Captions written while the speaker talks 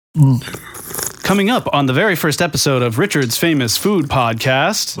Coming up on the very first episode of Richard's famous food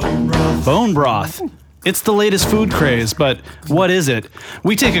podcast, Bone Broth. It's the latest food craze, but what is it?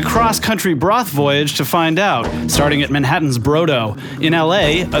 We take a cross-country broth voyage to find out, starting at Manhattan's Brodo. In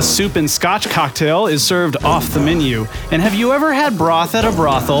LA, a soup and scotch cocktail is served off the menu. And have you ever had broth at a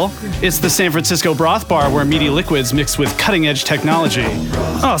brothel? It's the San Francisco Broth Bar where meaty liquids mix with cutting-edge technology.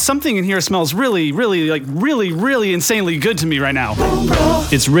 Oh, something in here smells really insanely good to me right now.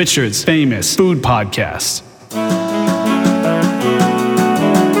 It's Richard's famous food podcast.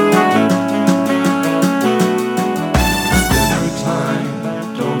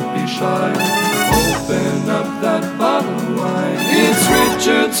 Open up that bottle of wine. It's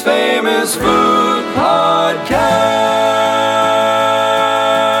Richard's famous food podcast.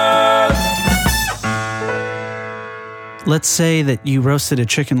 Let's say that you roasted a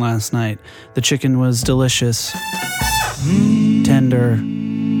chicken last night. The chicken was delicious, tender,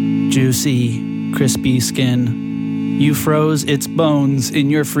 juicy, crispy skin. You froze its bones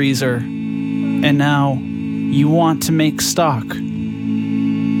in your freezer, and now you want to make stock.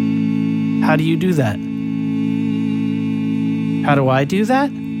 How do you do that? How do I do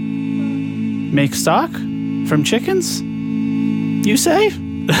that? Make stock? From chickens? You say?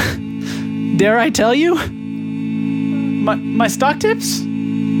 Dare I tell you? My stock tips?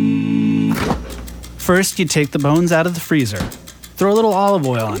 First, you take the bones out of the freezer. Throw a little olive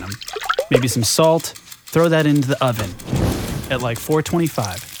oil on them. Maybe some salt. Throw that into the oven at like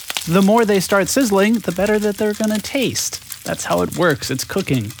 425. The more they start sizzling, the better that they're gonna taste. That's how it works. It's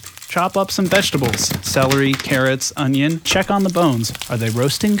cooking. Chop up some vegetables, celery, carrots, onion. Check on the bones. Are they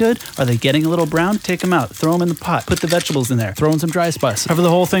roasting good? Are they getting a little brown? Take them out. Throw them in the pot. Put the vegetables in there. Throw in some dry spice. Cover the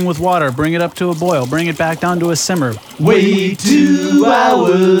whole thing with water. Bring it up to a boil. Bring it back down to a simmer. Wait 2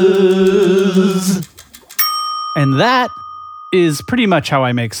 hours. And that is pretty much how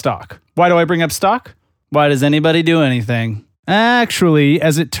I make stock. Why do I bring up stock? Why does anybody do anything? Actually,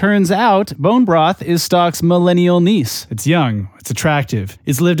 as it turns out, bone broth is stock's millennial niece. It's young, it's attractive,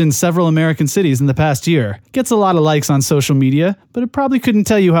 it's lived in several American cities in the past year, gets a lot of likes on social media, but it probably couldn't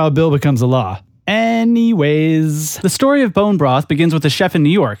tell you how a bill becomes a law. Anyways, the story of bone broth begins with a chef in New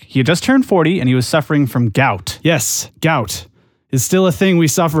York. He had just turned 40 and he was suffering from gout. Yes, gout is still a thing we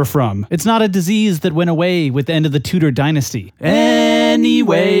suffer from. It's not a disease that went away with the end of the Tudor dynasty.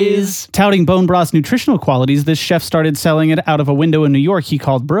 Anyways, touting bone broth's nutritional qualities, this chef started selling it out of a window in New York he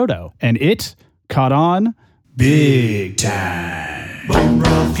called Brodo. And it caught on big time.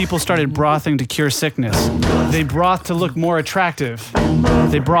 People started brothing to cure sickness. They brothed to look more attractive.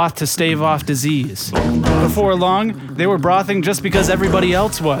 They brothed to stave off disease. Before long, they were brothing just because everybody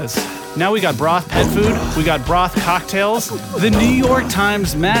else was. Now we got broth pet food, we got broth cocktails. The New York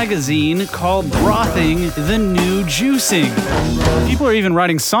Times Magazine called brothing the new juicing. People are even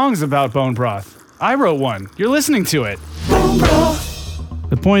writing songs about bone broth. I wrote one. You're listening to it.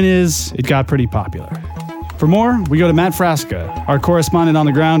 The point is, it got pretty popular. For more, we go to Matt Frasca, our correspondent on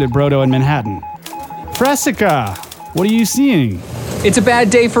the ground at Brodo in Manhattan. Frasca, what are you seeing? It's a bad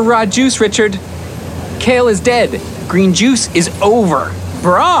day for raw juice, Richard. Kale is dead. Green juice is over.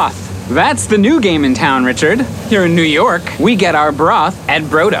 Broth! That's the new game in town, Richard. Here in New York, we get our broth at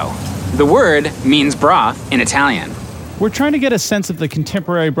Brodo. The word means broth in Italian. We're trying to get a sense of the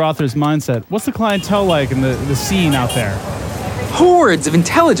contemporary brother's mindset. What's the clientele like in the scene out there? Hordes of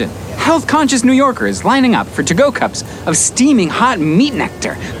intelligent, health-conscious New Yorkers lining up for to-go cups of steaming hot meat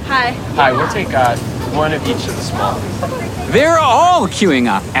nectar. Hi. Hi, we'll take one of each of the small. They're all queuing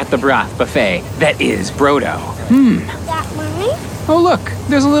up at the broth buffet that is Brodo. That mommy? Oh, look,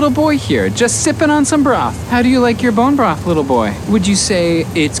 there's a little boy here just sipping on some broth. How do you like your bone broth, little boy? Would you say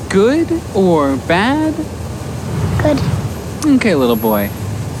it's good or bad? Good. Okay, little boy.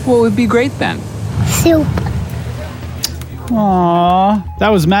 What would be great then? Soup. Aww. That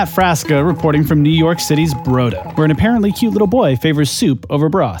was Matt Frasca reporting from New York City's Brodo, where an apparently cute little boy favors soup over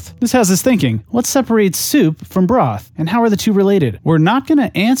broth. This has us thinking, what separates soup from broth, and how are the two related? We're not going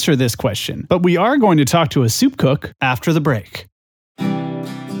to answer this question, but we are going to talk to a soup cook after the break.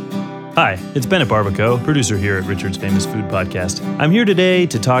 Hi, it's Bennett Barbaco, producer here at Richard's Famous Food Podcast. I'm here today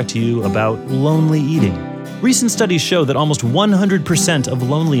to talk to you about lonely eating. Recent studies show that almost 100% of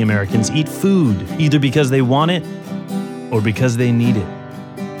lonely Americans eat food, either because they want it or because they need it.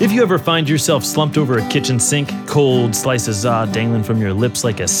 If you ever find yourself slumped over a kitchen sink, cold slice of za dangling from your lips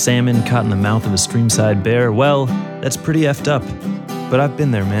like a salmon caught in the mouth of a streamside bear, well, that's pretty effed up. But I've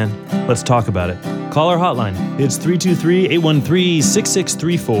been there, man. Let's talk about it. Call our hotline. It's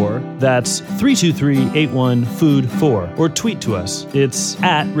 323-813-6634. That's 323-81-FOOD4. Or tweet to us. It's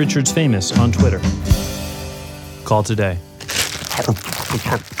 @RichardsFamous on Twitter. Call today.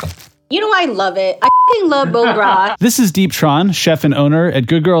 You know, I love it. I f***ing love bone broth. This is Deep Tron, chef and owner at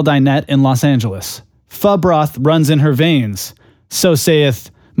Good Girl Dinette in Los Angeles. Pho broth runs in her veins. So saith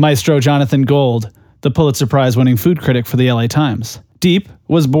Maestro Jonathan Gold, the Pulitzer Prize-winning food critic for the LA Times. Deep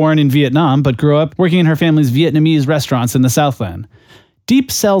was born in Vietnam, but grew up working in her family's Vietnamese restaurants in the Southland. Deep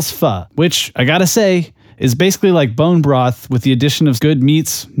sells pho, which, I gotta say, is basically like bone broth with the addition of good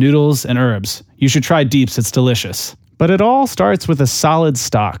meats, noodles, and herbs. You should try Deep's, it's delicious. But it all starts with a solid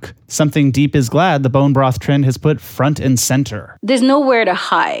stock, something Deep is glad the bone broth trend has put front and center. There's nowhere to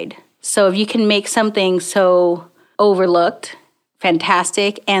hide. So if you can make something so overlooked,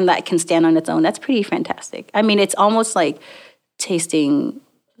 fantastic, and that can stand on its own, that's pretty fantastic. I mean, it's almost like tasting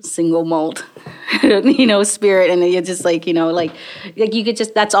single malt, spirit, and you're just like you could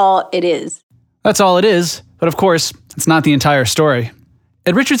just, that's all it is. That's all it is, but of course, it's not the entire story.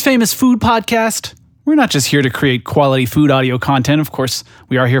 At Richard's Famous Food Podcast, we're not just here to create quality food audio content, of course,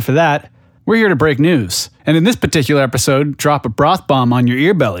 we are here for that. We're here to break news, and in this particular episode, drop a broth bomb on your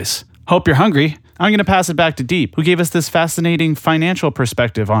ear bellies. Hope you're hungry. I'm going to pass it back to Deep, who gave us this fascinating financial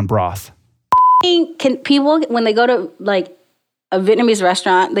perspective on broth. Can people, when they go to like a Vietnamese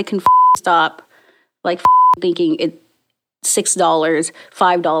restaurant, they can stop thinking it $6,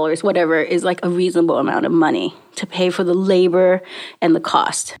 $5, whatever is like a reasonable amount of money to pay for the labor and the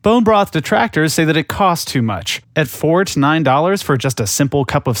cost. Bone broth detractors say that it costs too much. At $4 to $9 for just a simple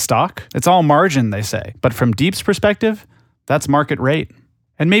cup of stock, it's all margin, they say. But from Deep's perspective, that's market rate.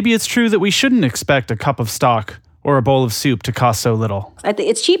 And maybe it's true that we shouldn't expect a cup of stock or a bowl of soup to cost so little. I think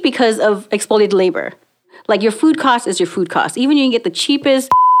it's cheap because of exploited labor. Like your food cost is your food cost. Even you can get the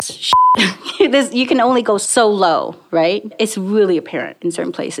cheapest you can only go so low, right? It's really apparent in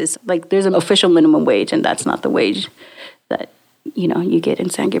certain places. Like there's an official minimum wage, and that's not the wage that, you get in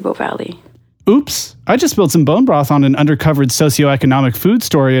San Gabriel Valley. Oops, I just spilled some bone broth on an undercovered socioeconomic food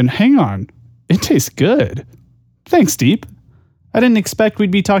story, and hang on, it tastes good. Thanks, Deep. I didn't expect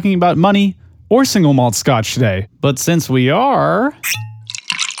we'd be talking about money or single malt scotch today, but since we are...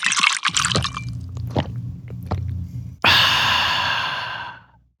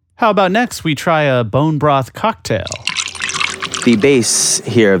 How about next we try a bone broth cocktail? The base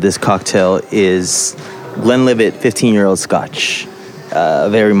here of this cocktail is Glenlivet 15-year-old scotch, a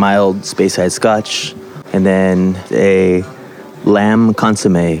very mild Speyside scotch, and then a lamb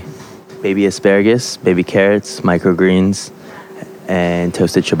consommé, baby asparagus, baby carrots, microgreens, and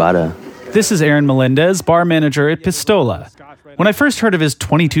toasted ciabatta. This is Aaron Melendez, bar manager at Pistola. When I first heard of his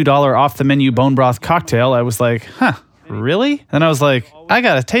 $22 off-the-menu bone broth cocktail, I was like, really? And I was like, I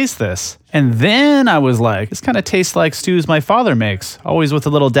gotta taste this. And then I was like, this kind of tastes like stews my father makes, always with a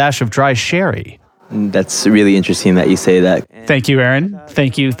little dash of dry sherry. That's really interesting that you say that. Thank you, Aaron.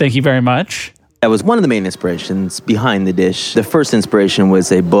 Thank you very much. That was one of the main inspirations behind the dish. The first inspiration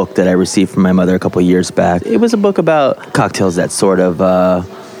was a book that I received from my mother a couple years back. It was a book about cocktails that sort of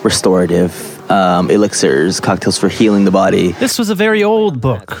restorative, elixirs, cocktails for healing the body. This was a very old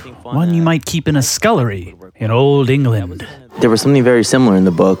book, one you might keep in a scullery in old England. There was something very similar in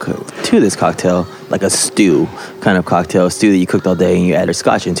the book to this cocktail, like a stew kind of cocktail, a stew that you cooked all day and you added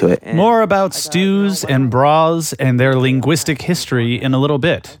scotch into it. More about stews and broths and their linguistic history in a little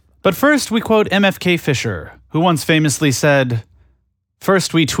bit. But first we quote MFK Fisher, who once famously said,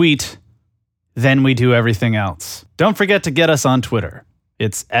 "First we tweet, then we do everything else." Don't forget to get us on Twitter.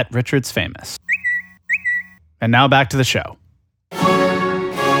 It's @RichardsFamous. And now back to the show.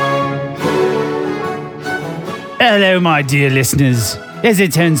 Hello, my dear listeners. As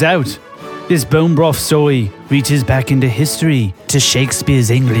it turns out, this bone broth story reaches back into history to Shakespeare's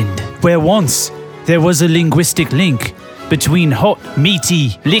England, where once there was a linguistic link between hot,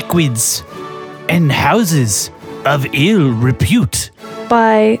 meaty liquids and houses of ill repute.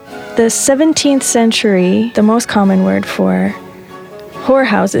 By the 17th century, the most common word for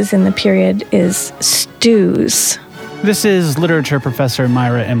whorehouses in the period is stews. This is literature professor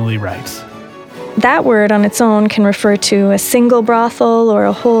Myra Emily Wright. That word on its own can refer to a single brothel or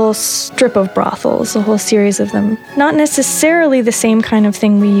a whole strip of brothels, a whole series of them. Not necessarily the same kind of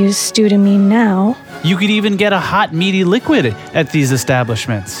thing we use stew to mean now. You could even get a hot, meaty liquid at these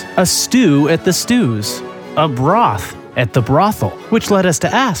establishments. A stew at the stews. A broth at the brothel. Which led us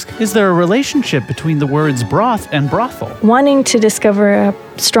to ask, is there a relationship between the words broth and brothel? Wanting to discover a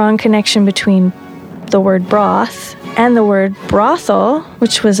strong connection between the word broth and the word brothel,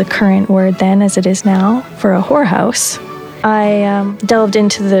 which was a current word then as it is now for a whorehouse, I delved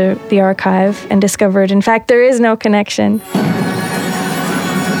into the archive and discovered, in fact, there is no connection.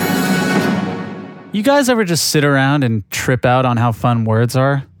 You guys ever just sit around and trip out on how fun words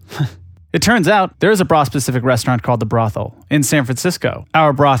are? It turns out there is a broth-specific restaurant called The Brothel in San Francisco.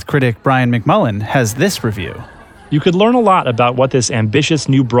 Our broth critic Brian McMullen has this review. You could learn a lot about what this ambitious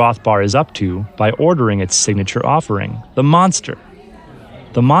new broth bar is up to by ordering its signature offering, the Monster.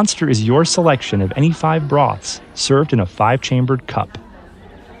 The Monster is your selection of any 5 broths served in a 5-chambered cup.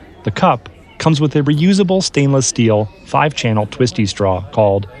 The cup comes with a reusable stainless steel 5-channel twisty straw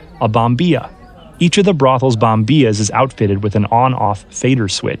called a bombilla. Each of the brothel's bombillas is outfitted with an on-off fader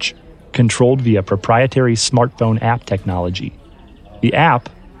switch, controlled via proprietary smartphone app technology. The app,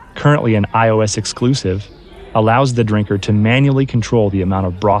 currently an iOS exclusive, allows the drinker to manually control the amount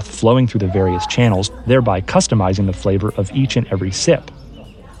of broth flowing through the various channels, thereby customizing the flavor of each and every sip.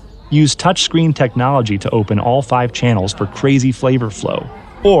 Use touchscreen technology to open all 5 channels for crazy flavor flow,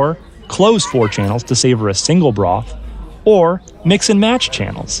 or close 4 channels to savor a single broth, or mix and match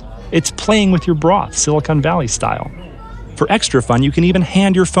channels. It's playing with your broth, Silicon Valley style. For extra fun, you can even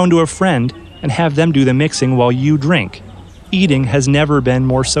hand your phone to a friend and have them do the mixing while you drink. Eating has never been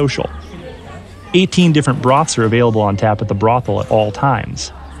more social. 18 different broths are available on tap at the brothel at all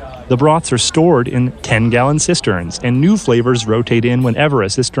times. The broths are stored in 10-gallon cisterns, and new flavors rotate in whenever a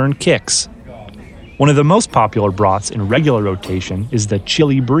cistern kicks. One of the most popular broths in regular rotation is the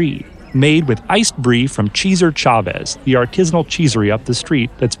Chili Brie, made with iced brie from Cheeser Chavez, the artisanal cheesery up the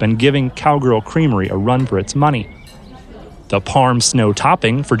street that's been giving Cowgirl Creamery a run for its money. The Parm Snow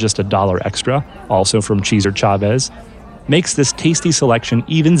topping for just $1 extra, also from Cheeser Chavez, makes this tasty selection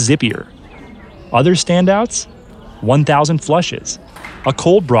even zippier. Other standouts? 1,000 Flushes, a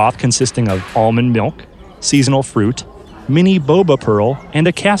cold broth consisting of almond milk, seasonal fruit, mini boba pearl, and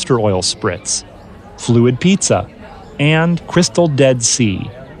a castor oil spritz. Fluid Pizza, and Crystal Dead Sea,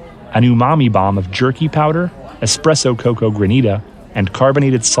 an umami bomb of jerky powder, espresso cocoa granita, and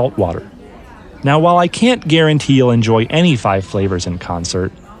carbonated salt water. Now, while I can't guarantee you'll enjoy any 5 flavors in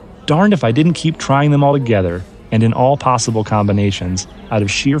concert, darned if I didn't keep trying them all together and in all possible combinations out of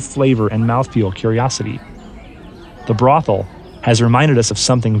sheer flavor and mouthfeel curiosity. The brothel has reminded us of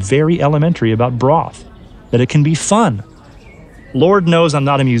something very elementary about broth, that it can be fun. Lord knows I'm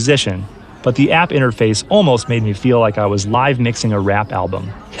not a musician, but the app interface almost made me feel like I was live mixing a rap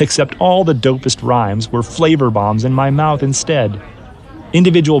album, except all the dopest rhymes were flavor bombs in my mouth instead.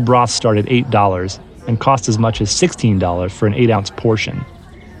 Individual broths start at $8 and cost as much as $16 for an 8-ounce portion.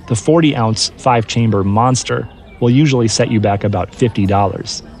 The 40-ounce 5-chamber Monster will usually set you back about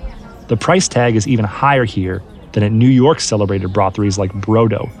 $50. The price tag is even higher here than at New York's celebrated brotheries like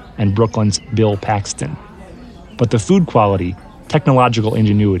Brodo and Brooklyn's Bill Paxton. But the food quality, technological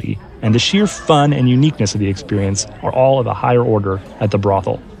ingenuity, and the sheer fun and uniqueness of the experience are all of a higher order at the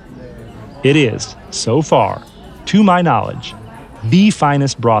brothel. It is, so far, to my knowledge, the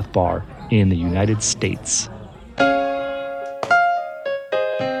finest broth bar in the United States.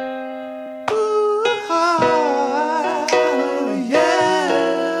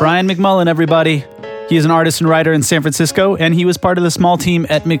 Brian McMullen, everybody. He is an artist and writer in San Francisco, and he was part of the small team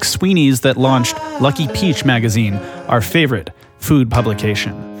at McSweeney's that launched Lucky Peach magazine, our favorite food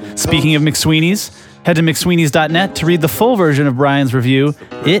publication. Speaking of McSweeney's, head to McSweeney's.net to read the full version of Brian's review.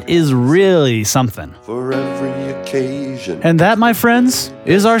 It is really something. For every occasion. And that, my friends,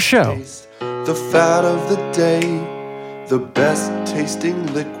 is our show. The fat of the day, the best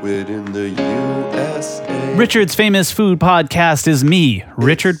tasting liquid in the USA. Richard's Famous Food Podcast is me,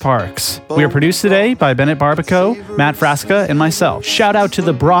 Richard Parks. We are produced today by Bennett Barbaco, Matt Frasca, and myself. Shout out to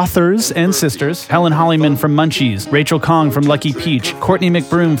the Brothers and Sisters, Helen Hollyman from Munchies, Rachel Kong from Lucky Peach, Courtney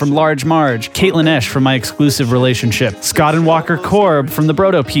McBroom from Large Marge, Caitlin Esch from My Exclusive Relationship, Scott and Walker Korb from The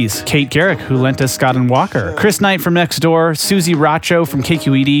Brodo Piece, Kate Garrick, who lent us Scott and Walker, Chris Knight from Next Door, Susie Racho from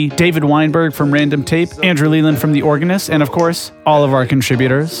KQED, David Weinberg from Random Tape, Andrew Leland from The Organist, and of course, all of our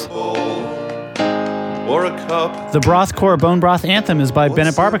contributors. Or a cup. The Brothcore Bone Broth Anthem is by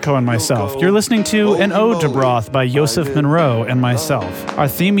Bennett Barbaco and myself. You're listening to An Ode to Broth by Yosef Monroe and myself. Our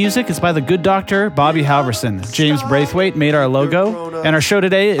theme music is by The Good Doctor, Bobby Halverson. James Braithwaite made our logo, and our show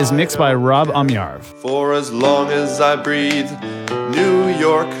today is mixed by Rob Umyarv. For as long as I breathe New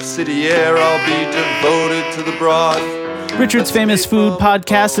York City air, I'll be devoted to the broth. Richard's Famous Food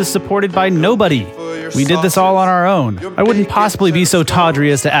Podcast is supported by nobody. We did this all on our own. I wouldn't possibly be so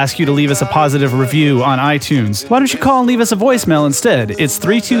tawdry as to ask you to leave us a positive review on iTunes. Why don't you call and leave us a voicemail instead? It's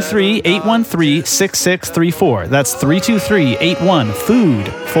 323-813-6634. That's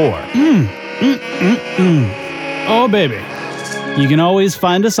 323-81-FOOD-4. Oh, baby. You can always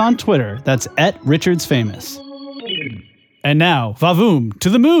find us on Twitter. That's @RichardsFamous. And now, Vavoom to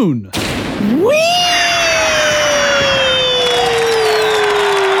the moon. Whee!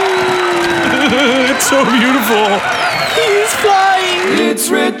 It's so beautiful. He's flying. It's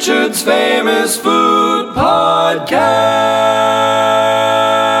Richard's Famous Food Podcast.